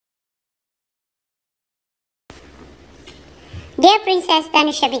Dear Princess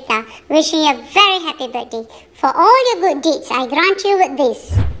Thanushyabbita, wishing you a very happy birthday. For all your good deeds, I grant you with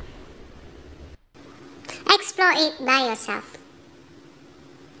this. Explore it by yourself.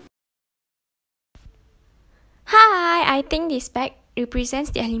 Hi, I think this bag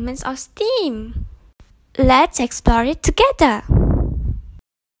represents the elements of steam. Let's explore it together.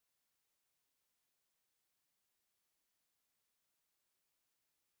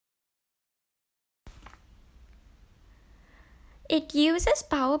 It uses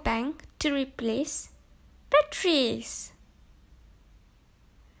power bank to replace batteries.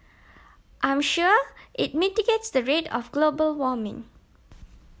 I'm sure it mitigates the rate of global warming.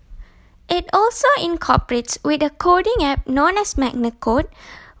 It also incorporates with a coding app known as MAGNETCODE,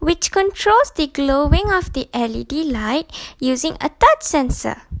 which controls the glowing of the LED light using a touch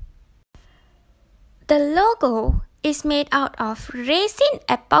sensor. The logo is made out of resin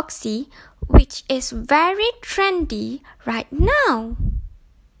epoxy, which is very trendy right now.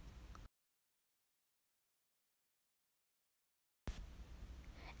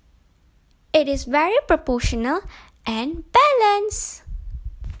 It is very proportional and balanced.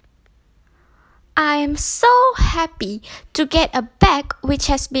 I am so happy to get a bag which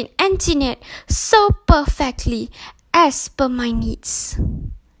has been engineered so perfectly as per my needs.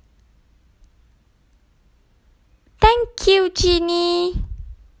 Thank you, Genie.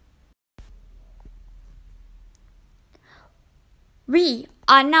 We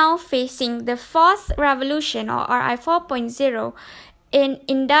are now facing the fourth revolution, or RI 4.0, in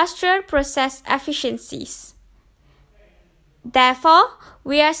industrial process efficiencies. Therefore,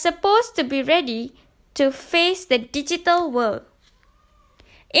 we are supposed to be ready to face the digital world.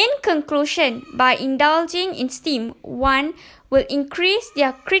 In conclusion, by indulging in STEAM, one will increase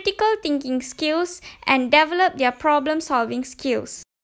their critical thinking skills and develop their problem-solving skills.